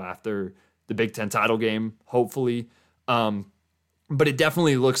 after the Big Ten title game, hopefully. But it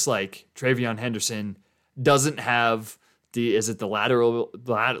definitely looks like TreVeyon Henderson doesn't have the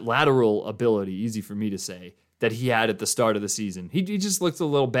lateral ability, easy for me to say, that he had at the start of the season. He just looks a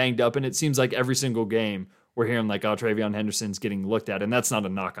little banged up, and it seems like every single game we're hearing like, oh, TreVeyon Henderson's getting looked at, and that's not a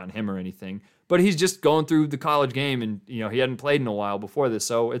knock on him or anything. But he's just going through the college game, and he hadn't played in a while before this,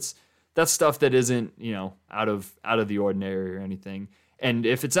 so that's stuff that isn't out of the ordinary or anything. And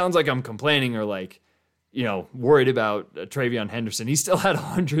if it sounds like I'm complaining or like worried about TreVeyon Henderson, he still had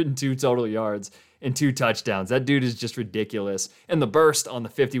 102 total yards and 2 touchdowns. That dude is just ridiculous. And the burst on the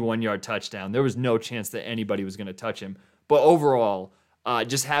 51-yard touchdown, there was no chance that anybody was going to touch him. But overall,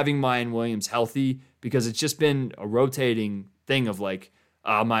 just having Miyan Williams healthy, because it's just been a rotating thing of like,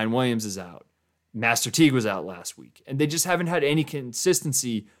 Miyan Williams is out. Master Teague was out last week. And they just haven't had any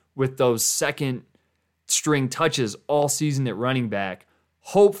consistency with those second string touches all season at running back.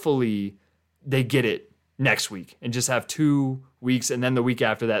 Hopefully they get it next week and just have 2 weeks, and then the week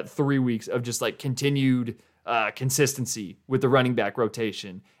after that, 3 weeks of just like continued consistency with the running back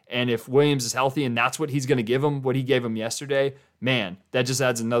rotation. And if Williams is healthy and that's what he's going to give him, what he gave him yesterday, man, that just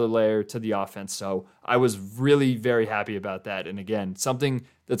adds another layer to the offense. So I was really very happy about that. And again, something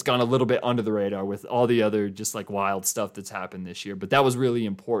that's gone a little bit under the radar with all the other just like wild stuff that's happened this year. But that was really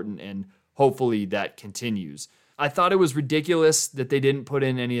important, and hopefully that continues. I thought it was ridiculous that they didn't put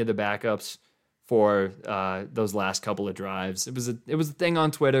in any of the backups for those last couple of drives. It was a thing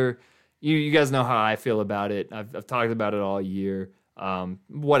on Twitter. You guys know how I feel about it. I've talked about it all year.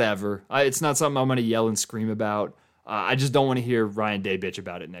 Whatever. It's not something I'm going to yell and scream about. I just don't want to hear Ryan Day bitch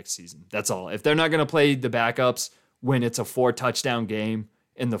about it next season. That's all. If they're not going to play the backups when it's a 4-touchdown game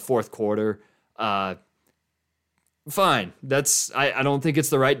in the fourth quarter, fine. I don't think it's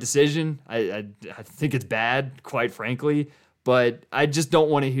the right decision. I think it's bad, quite frankly. But I just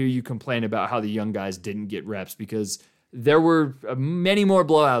don't want to hear you complain about how the young guys didn't get reps, because there were many more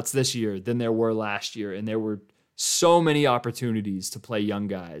blowouts this year than there were last year, and there were so many opportunities to play young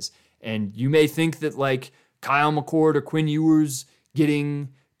guys. And you may think that like Kyle McCord or Quinn Ewers getting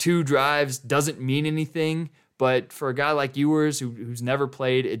 2 drives doesn't mean anything, but for a guy like Ewers who's never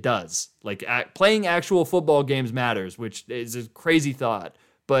played, it does. Like playing actual football games matters, which is a crazy thought.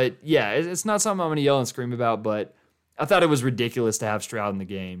 But yeah, it's not something I'm going to yell and scream about, but I thought it was ridiculous to have Stroud in the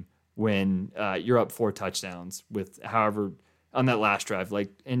game when you're up 4 touchdowns with however on that last drive. Like,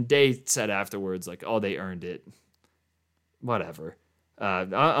 and Day said afterwards, like, oh, they earned it. Whatever.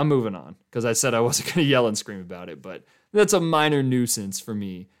 I'm moving on because I said I wasn't going to yell and scream about it, but that's a minor nuisance for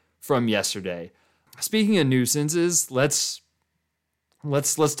me from yesterday. Speaking of nuisances, let's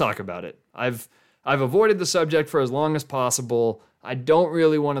talk about it. I've avoided the subject for as long as possible. I don't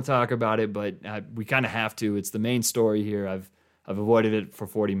really want to talk about it, but we kind of have to. It's the main story here. I've avoided it for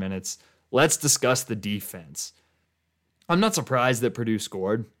 40 minutes. Let's discuss the defense. I'm not surprised that Purdue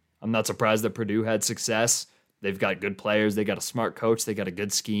scored. I'm not surprised that Purdue had success. They've got good players. They got a smart coach. They got a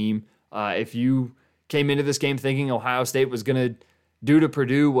good scheme. If you came into this game thinking Ohio State was going to do to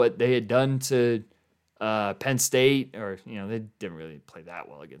Purdue what they had done to Penn State, or, they didn't really play that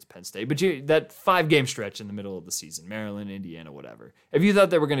well against Penn State, but that 5-game stretch in the middle of the season, Maryland, Indiana, whatever. If you thought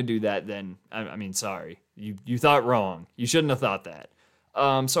they were going to do that, then, I mean, sorry. You thought wrong. You shouldn't have thought that.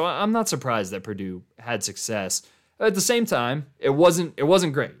 So I'm not surprised that Purdue had success. At the same time, it wasn't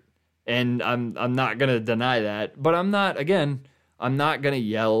great. And I'm not going to deny that, but I'm not going to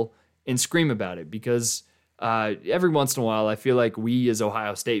yell and scream about it, because every once in a while I feel like we as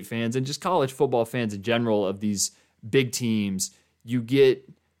Ohio State fans and just college football fans in general of these big teams, you get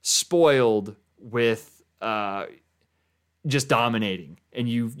spoiled with just dominating, and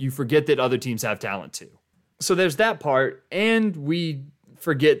you forget that other teams have talent too. So there's that part, and we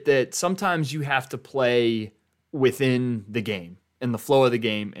forget that sometimes you have to play within the game and the flow of the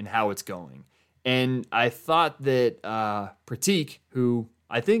game and how it's going. And I thought that Pratik, who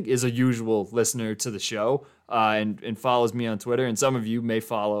I think is a usual listener to the show and follows me on Twitter, and some of you may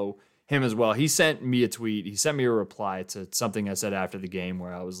follow him as well, he sent me a tweet. He sent me a reply to something I said after the game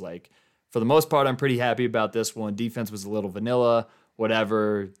where I was like, for the most part, I'm pretty happy about this one. Defense was a little vanilla,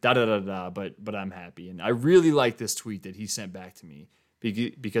 whatever, but I'm happy. And I really like this tweet that he sent back to me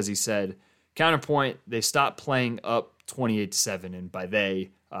because he said, counterpoint, they stopped playing up 28-7, and by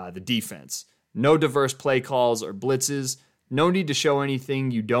they, the defense. No diverse play calls or blitzes. No need to show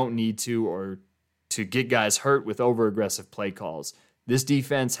anything you don't need to, or to get guys hurt with over-aggressive play calls. This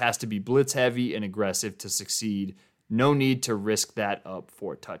defense has to be blitz-heavy and aggressive to succeed. No need to risk that up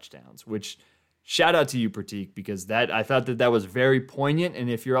for touchdowns, which shout out to you, Pratik, because I thought that was very poignant. And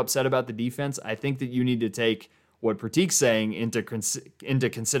if you're upset about the defense, I think that you need to take what Pratik's saying into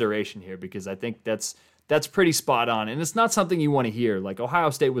consideration here, because I think that's pretty spot on. And it's not something you want to hear. Like,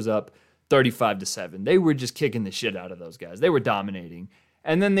 Ohio State was up 35-7. They were just kicking the shit out of those guys. They were dominating.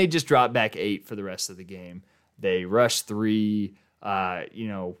 And then they just dropped back 8 for the rest of the game. They rushed 3.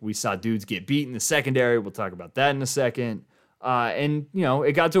 We saw dudes get beat in the secondary. We'll talk about that in a second. And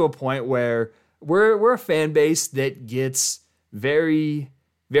it got to a point where we're a fan base that gets very,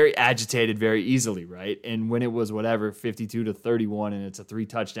 very agitated very easily, right? And when it was 52-31, and it's a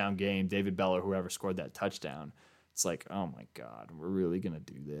 3-touchdown game, David Bell or whoever scored that touchdown, it's like, oh my God, we're really gonna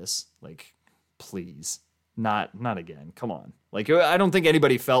do this? Like, please, not again. Come on. Like, I don't think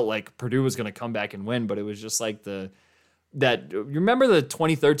anybody felt like Purdue was gonna come back and win, but it was just like you remember the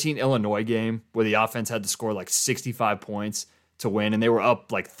 2013 Illinois game where the offense had to score like 65 points to win, and they were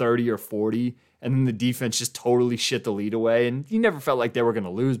up like 30 or 40, and then the defense just totally shit the lead away, and you never felt like they were going to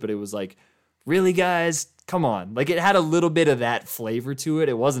lose, but it was like, really, guys? Come on. Like, it had a little bit of that flavor to it.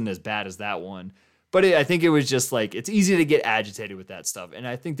 It wasn't as bad as that one, but I think it was just like, it's easy to get agitated with that stuff, and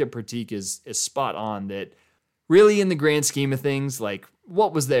I think that Pratik is spot on that really in the grand scheme of things, like,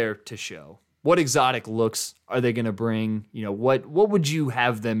 what was there to show? What exotic looks are they going to bring? What would you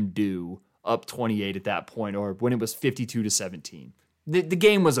have them do up 28 at that point, or when it was 52-17? The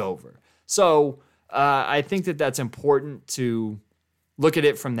game was over. So I think that that's important to look at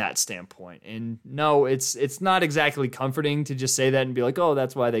it from that standpoint. And no, it's not exactly comforting to just say that and be like, oh,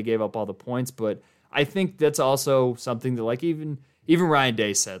 that's why they gave up all the points. But I think that's also something that, like, even Ryan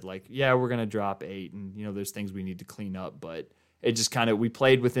Day said, like, yeah, we're going to drop 8, and there's things we need to clean up, but it just kind of, we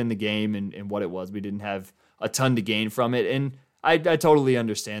played within the game and what it was. We didn't have a ton to gain from it. And I totally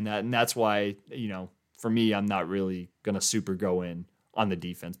understand that. And that's why, for me, I'm not really going to super go in on the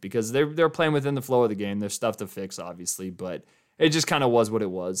defense, because they're playing within the flow of the game. There's stuff to fix, obviously, but it just kind of was what it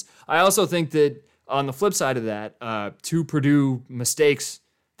was. I also think that on the flip side of that, 2 Purdue mistakes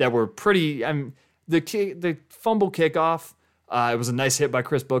that were pretty, the fumble kickoff, it was a nice hit by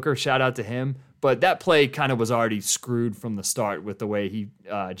Chris Booker. Shout out to him. But that play kind of was already screwed from the start with the way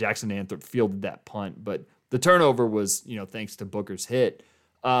Jackson Anthrop fielded that punt. But the turnover was, thanks to Booker's hit.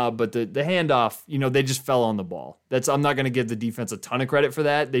 But the handoff, they just fell on the ball. I'm not going to give the defense a ton of credit for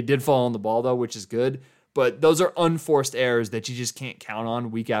that. They did fall on the ball, though, which is good. But those are unforced errors that you just can't count on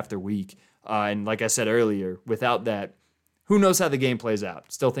week after week. And like I said earlier, without that, who knows how the game plays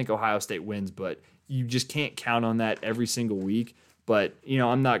out? Still think Ohio State wins, but you just can't count on that every single week. But,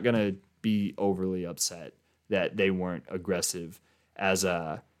 I'm not going to be overly upset that they weren't aggressive as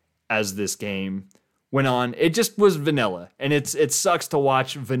this game went on. It just was vanilla, and it sucks to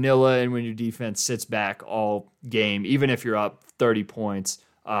watch vanilla, and when your defense sits back all game, even if you're up 30 points,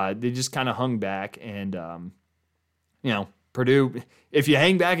 they just kind of hung back. And Purdue, if you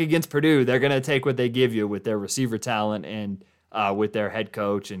hang back against Purdue, they're going to take what they give you with their receiver talent and with their head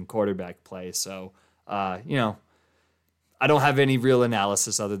coach and quarterback play. So I don't have any real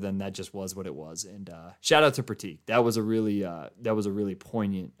analysis other than that just was what it was. And shout out to Pratik. That was a really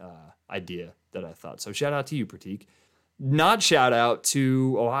poignant idea that I thought. So shout out to you, Pratik. Not shout out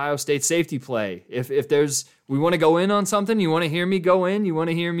to Ohio State safety play. If there's, we want to go in on something, you want to hear me go in, you want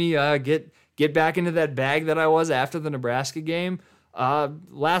to hear me get back into that bag that I was after the Nebraska game.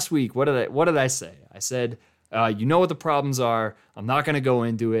 Last week, what did I say? I said, you know what the problems are. I'm not going to go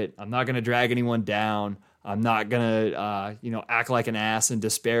into it. I'm not going to drag anyone down. I'm not going to, act like an ass and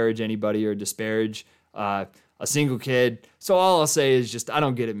disparage anybody or disparage a single kid. So all I'll say is just, I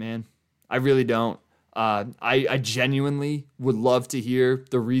don't get it, man. I really don't. I genuinely would love to hear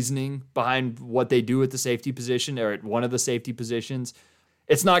the reasoning behind what they do at the safety position or at one of the safety positions.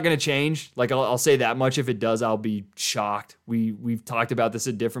 It's not going to change. Like, I'll say that much. If it does, I'll be shocked. We've talked about this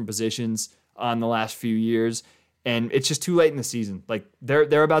at different positions on the last few years, and it's just too late in the season. Like,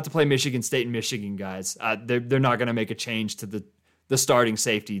 they're about to play Michigan State and Michigan, guys. They're not going to make a change to the starting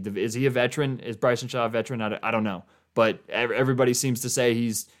safety. Is he a veteran? Is Bryson Shaw a veteran? I don't know. But everybody seems to say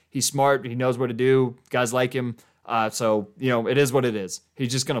he's smart. He knows what to do. Guys like him. So, it is what it is.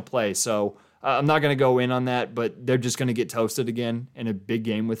 He's just going to play. So I'm not going to go in on that, but they're just going to get toasted again in a big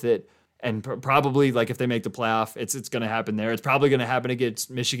game with it. And probably, like, if they make the playoff, it's going to happen there. It's probably going to happen against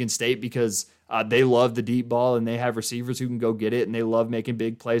Michigan State because they love the deep ball and they have receivers who can go get it, and they love making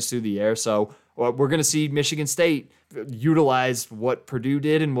big plays through the air. So we're going to see Michigan State utilize what Purdue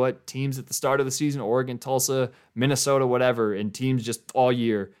did and what teams at the start of the season, Oregon, Tulsa, Minnesota, whatever, and teams just all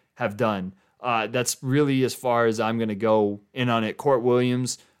year have done. That's really as far as I'm going to go in on it. Court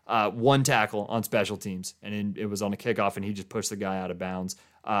Williams, one tackle on special teams, and it was on a kickoff, and he just pushed the guy out of bounds.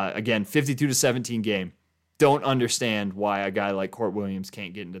 Again, 52-17 game. Don't understand why a guy like Court Williams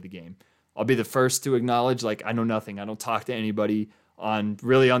can't get into the game. I'll be the first to acknowledge, like, I know nothing. I don't talk to anybody on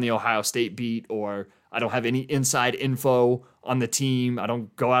the Ohio State beat, or I don't have any inside info on the team. I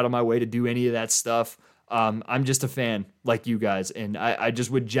don't go out of my way to do any of that stuff. I'm just a fan like you guys, and I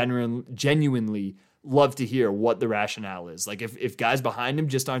just would genuinely love to hear what the rationale is. Like, if guys behind him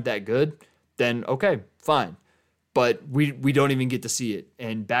just aren't that good, then okay, fine. But we don't even get to see it.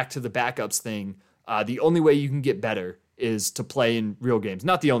 And back to the backups thing, the only way you can get better is to play in real games.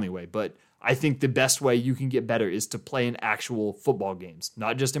 Not the only way, but I think the best way you can get better is to play in actual football games,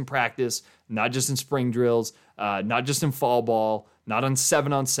 not just in practice, not just in spring drills, not just in fall ball, not on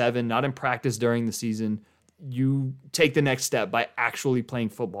 7-on-7, not in practice during the season. You take the next step by actually playing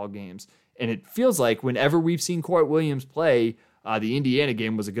football games. And it feels like whenever we've seen Court Williams play, the Indiana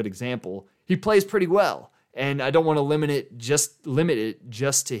game was a good example, he plays pretty well. And I don't want to limit it just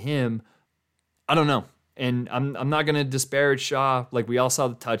to him. I don't know. And I'm not going to disparage Shaw. Like, we all saw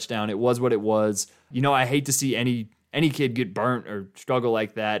the touchdown. It was what it was. You know, I hate to see any kid get burnt or struggle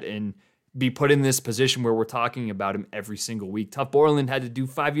like that and be put in this position where we're talking about him every single week. Tuf Borland had to do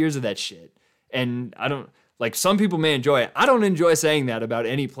 5 years of that shit. And I don't, like, some people may enjoy it. I don't enjoy saying that about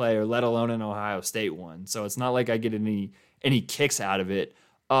any player, let alone an Ohio State one. So it's not like I get any kicks out of it.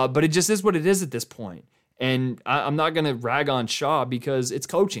 But it just is what it is at this point. And I'm not going to rag on Shaw because it's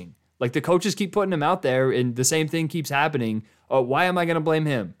coaching. Like, the coaches keep putting him out there and the same thing keeps happening. Why am I going to blame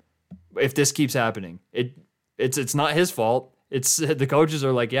him if this keeps happening? It's not his fault. It's the coaches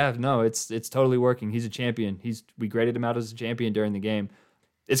are like, yeah, no, it's totally working. He's a champion. We graded him out as a champion during the game.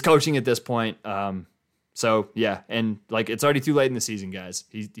 It's coaching at this point. So yeah, and like, it's already too late in the season, guys.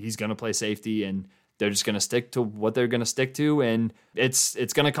 He's going to play safety, and they're just going to stick to what they're going to stick to, and it's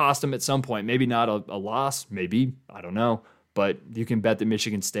going to cost them at some point. Maybe not a loss, maybe, I don't know. But you can bet that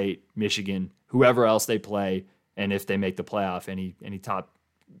Michigan State, Michigan, whoever else they play, and if they make the playoff, any top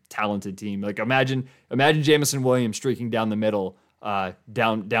talented team. Like, imagine Jamison Williams streaking down the middle,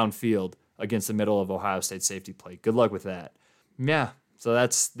 downfield against the middle of Ohio State safety play. Good luck with that. Yeah, so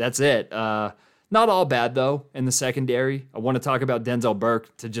that's it. Not all bad, though, in the secondary. I want to talk about Denzel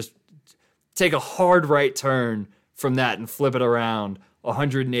Burke to just take a hard right turn from that and flip it around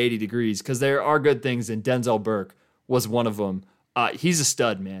 180 degrees, because there are good things, and Denzel Burke was one of them. He's a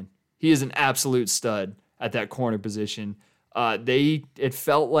stud, man. He is an absolute stud at that corner position. It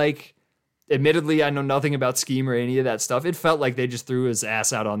felt like, admittedly, I know nothing about scheme or any of that stuff. It felt like they just threw his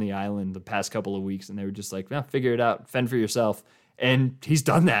ass out on the island the past couple of weeks, and they were just like, figure it out, fend for yourself. And he's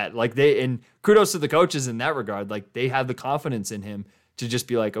done that. Like, and kudos to the coaches in that regard. Like, they had the confidence in him to just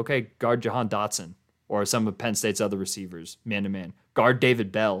be like, okay, guard Jahan Dotson or some of Penn State's other receivers, man-to-man. Guard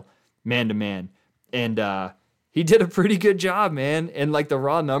David Bell, man-to-man. And he did a pretty good job, man. And, like, the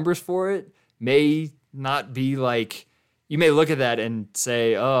raw numbers for it may not be like, you may look at that and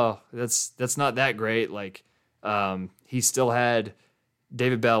say, oh, that's not that great. Like, he still had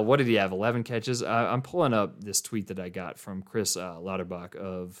David Bell. What did he have? 11 catches? I'm pulling up this tweet that I got from Chris Lauterbach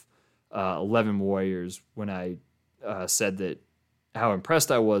of 11 Warriors when I said that how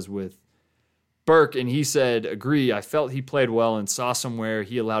impressed I was with Burke, and he said, agree, I felt he played well and saw somewhere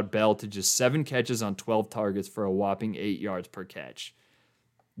he allowed Bell to just 7 catches on 12 targets for a whopping 8 yards per catch.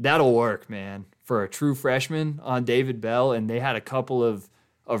 That'll work, man, for a true freshman on David Bell, and they had a couple of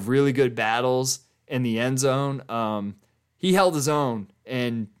really good battles in the end zone. He held his own,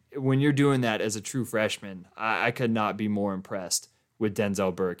 and when you're doing that as a true freshman, I could not be more impressed with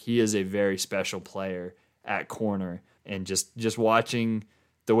Denzel Burke. He is a very special player at corner, and just watching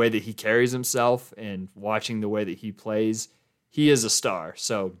the way that he carries himself and watching the way that he plays, he is a star.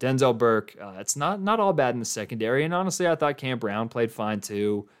 So Denzel Burke, it's not all bad in the secondary. And honestly, I thought Cam Brown played fine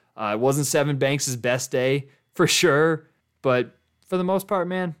too. It wasn't Sevyn Banks' best day for sure, but for the most part,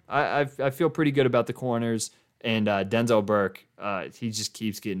 man, I feel pretty good about the corners. And Denzel Burke, he just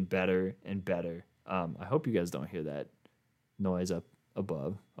keeps getting better and better. I hope you guys don't hear that noise up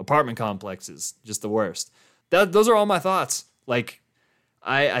above. Apartment complexes, just the worst. Those are all my thoughts. Like,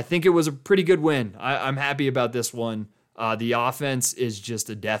 I think it was a pretty good win. I'm happy about this one. The offense is just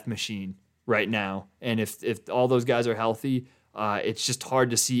a death machine right now. And if all those guys are healthy, it's just hard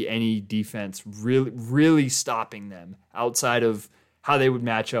to see any defense really stopping them outside of how they would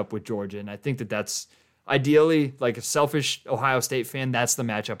match up with Georgia. And I think that's ideally, like a selfish Ohio State fan, that's the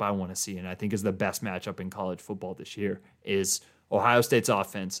matchup I want to see. And I think is the best matchup in college football this year is Ohio State's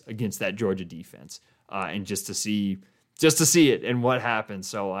offense against that Georgia defense. And just to see it and what happens.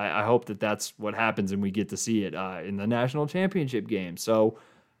 So I hope that's what happens and we get to see it in the national championship game. So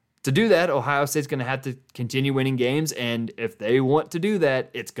to do that, Ohio State's going to have to continue winning games, and if they want to do that,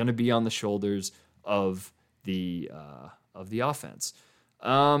 it's going to be on the shoulders of the offense.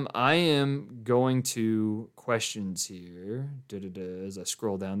 I am going to questions here as I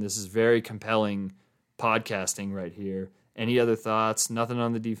scroll down. This is very compelling podcasting right here. Any other thoughts? Nothing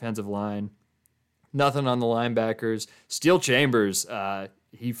on the defensive line. Nothing on the linebackers. Steel Chambers,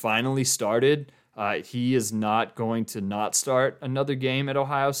 he finally started. He is not going to not start another game at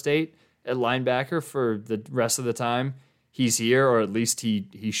Ohio State at linebacker for the rest of the time he's here, or at least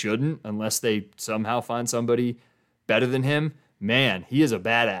he shouldn't, unless they somehow find somebody better than him. Man, he is a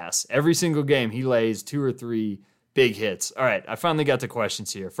badass. Every single game, he lays 2 or 3 big hits. All right, I finally got the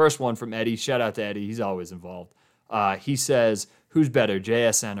questions here. First one from Eddie. Shout out to Eddie. He's always involved. He says, who's better,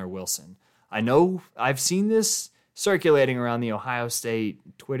 JSN or Wilson? I know I've seen this circulating around the Ohio State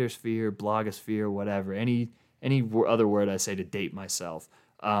Twitter sphere, blogosphere, whatever, any other word I say to date myself.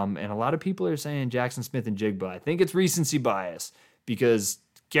 And a lot of people are saying Jackson Smith-Njigba. I think it's recency bias because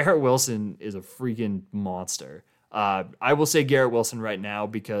Garrett Wilson is a freaking monster. I will say Garrett Wilson right now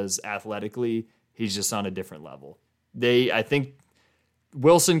because athletically, he's just on a different level. I think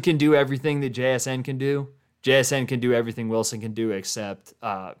Wilson can do everything that JSN can do. JSN can do everything Wilson can do except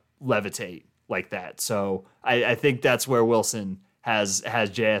levitate like that. So I think that's where Wilson has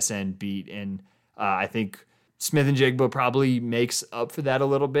JSN beat. And I think Smith-Njigba probably makes up for that a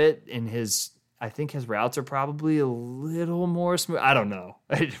little bit in I think his routes are probably a little more smooth. I don't know.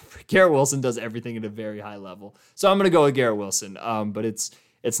 Garrett Wilson does everything at a very high level. So I'm going to go with Garrett Wilson. But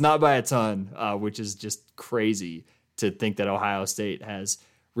it's not by a ton, which is just crazy to think that Ohio State has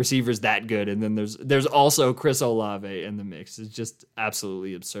receivers that good. And then there's also Chris Olave in the mix. It's just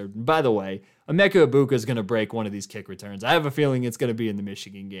absolutely absurd. And by the way, Emeka Egbuka is going to break one of these kick returns. I have a feeling it's going to be in the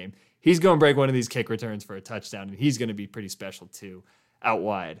Michigan game. He's going to break one of these kick returns for a touchdown, and he's going to be pretty special too, out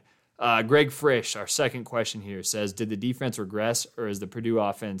wide. Greg Frisch, our second question here, says, did the defense regress or is the Purdue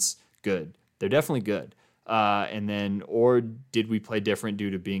offense good? They're definitely good. Or did we play different due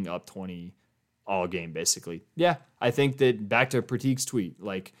to being up 20 all game, basically? Yeah, I think that back to Pratik's tweet,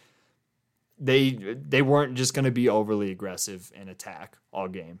 like they weren't just going to be overly aggressive and attack all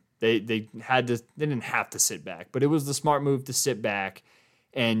game. They didn't have to sit back, but it was the smart move to sit back.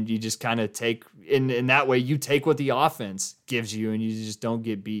 And you just kind of take, in that way, you take what the offense gives you and you just don't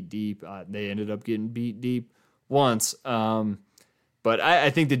get beat deep. They ended up getting beat deep once. But I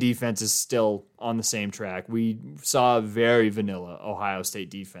think the defense is still on the same track. We saw a very vanilla Ohio State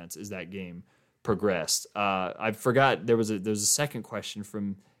defense as that game progressed. I forgot there was a second question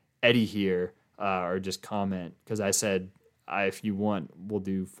from Eddie here, or just comment, because I said, if you want, we'll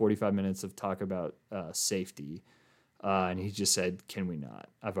do 45 minutes of talk about safety. And he just said, can we not?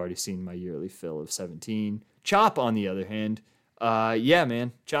 I've already seen my yearly fill of 17. Chop, on the other hand, yeah,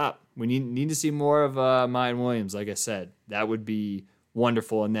 man, Chop. We need to see more of Mayan Williams, like I said. That would be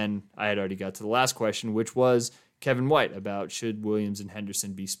wonderful. And then I had already got to the last question, which was Kevin White, about should Williams and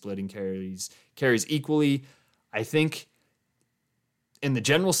Henderson be splitting carries equally. I think in the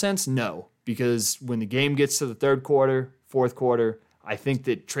general sense, no. Because when the game gets to the third quarter, fourth quarter, I think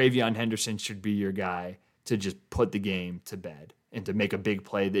that TreVeyon Henderson should be your guy to just put the game to bed and to make a big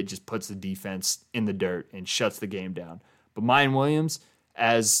play that just puts the defense in the dirt and shuts the game down. But Mayan Williams,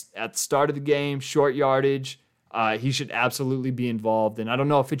 as at the start of the game, short yardage, he should absolutely be involved. And I don't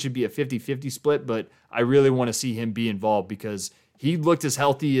know if it should be a 50-50 split, but I really want to see him be involved because he looked as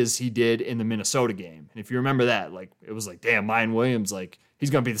healthy as he did in the Minnesota game. And if you remember that, like it was like, damn, Mayan Williams, like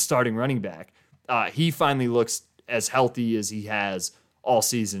he's going to be the starting running back. He finally looks as healthy as he has all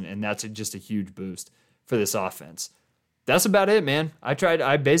season, and that's just a huge boost for this offense. That's about it, man.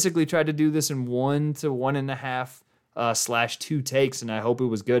 I basically tried to do this in 1 to 1.5 / 2 takes, and I hope it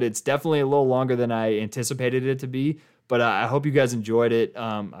was good. It's definitely a little longer than I anticipated it to be, but I hope you guys enjoyed it.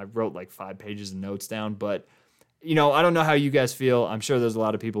 I wrote like 5 pages of notes down, but I don't know how you guys feel. I'm sure there's a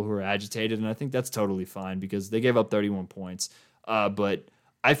lot of people who are agitated, and I think that's totally fine because they gave up 31 points. But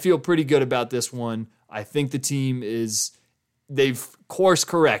I feel pretty good about this one. I think the team they've course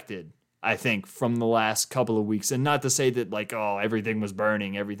corrected, I think, from the last couple of weeks. And not to say that like, oh, everything was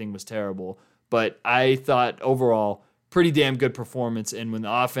burning, everything was terrible. But I thought overall, pretty damn good performance. And when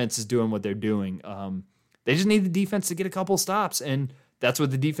the offense is doing what they're doing, they just need the defense to get a couple stops. And that's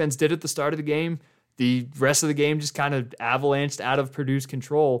what the defense did at the start of the game. The rest of the game just kind of avalanched out of Purdue's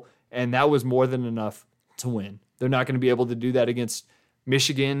control. And that was more than enough to win. They're not going to be able to do that against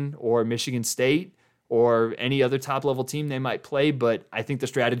Michigan or Michigan State or any other top-level team they might play, but I think the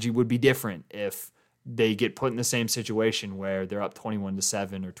strategy would be different if they get put in the same situation where they're up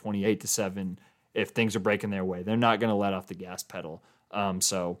 21-7 or 28-7 if things are breaking their way. They're not going to let off the gas pedal.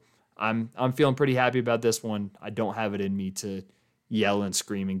 So I'm feeling pretty happy about this one. I don't have it in me to yell and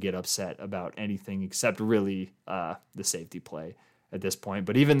scream and get upset about anything except really the safety play at this point.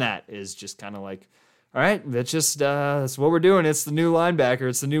 But even that is just kind of like, all right, that's what we're doing. It's the new linebacker.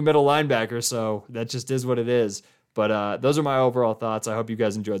 It's the new middle linebacker. So that just is what it is. But those are my overall thoughts. I hope you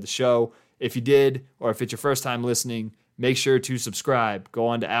guys enjoyed the show. If you did, or if it's your first time listening, make sure to subscribe. Go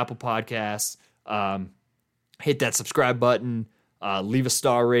on to Apple Podcasts, hit that subscribe button, leave a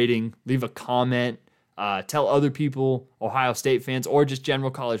star rating, leave a comment, tell other people, Ohio State fans, or just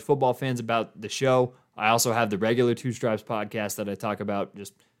general college football fans about the show. I also have the regular Two Stripes podcast that I talk about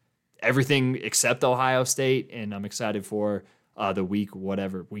just everything except Ohio State, and I'm excited for the week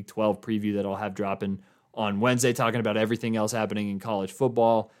 12 preview that I'll have dropping on Wednesday, talking about everything else happening in college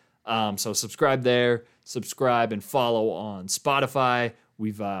football. So subscribe there, subscribe and follow on Spotify.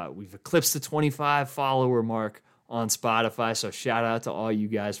 We've eclipsed the 25 follower mark on Spotify, so shout out to all you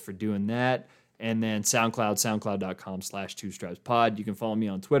guys for doing that. And then SoundCloud, soundcloud.com/2stripespod. You can follow me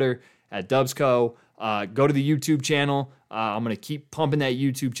on Twitter at Dubsco. Go to the YouTube channel. I'm going to keep pumping that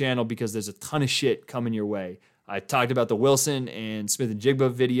YouTube channel because there's a ton of shit coming your way. I talked about the Wilson and Smith and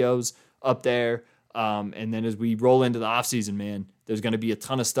Jigba videos up there. And then as we roll into the offseason, man, there's going to be a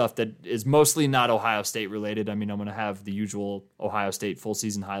ton of stuff that is mostly not Ohio State related. I mean, I'm going to have the usual Ohio State full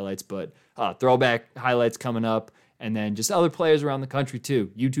season highlights, but throwback highlights coming up, and then just other players around the country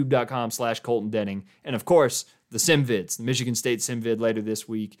too. YouTube.com/Colton Denning. And of course, the SimVids, the Michigan State SimVid later this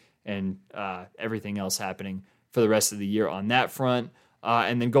week, and everything else happening for the rest of the year on that front.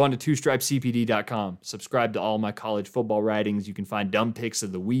 And then go on to twostripescpd.com. Subscribe to all my college football writings. You can find dumb picks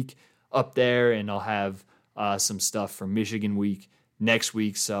of the week up there, and I'll have some stuff from Michigan week next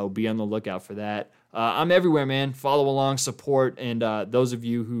week, so be on the lookout for that. I'm everywhere, man. Follow along, support, and those of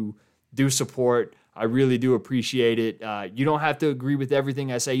you who do support, I really do appreciate it. You don't have to agree with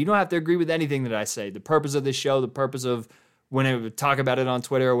everything I say. You don't have to agree with anything that I say. The purpose of this show, the purpose of when I talk about it on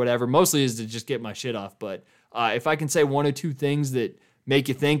Twitter or whatever, mostly is to just get my shit off. But if I can say one or two things that make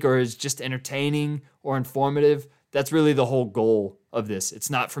you think or is just entertaining or informative, that's really the whole goal of this. It's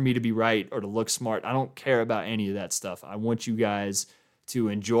not for me to be right or to look smart. I don't care about any of that stuff. I want you guys to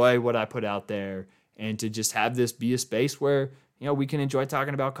enjoy what I put out there and to just have this be a space where, you know, we can enjoy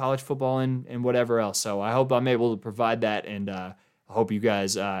talking about college football and whatever else. So I hope I'm able to provide that, and I hope you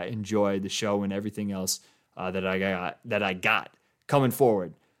guys enjoy the show and everything else that I got coming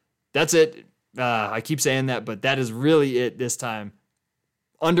forward. That's it. I keep saying that, but that is really it this time.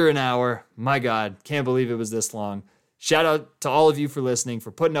 Under an hour. My God, can't believe it was this long. Shout out to all of you for listening, for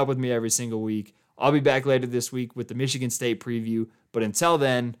putting up with me every single week. I'll be back later this week with the Michigan State preview. But until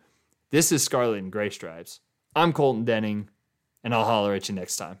then, this is Scarlet and Gray Stripes. I'm Colton Denning, and I'll holler at you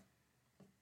next time.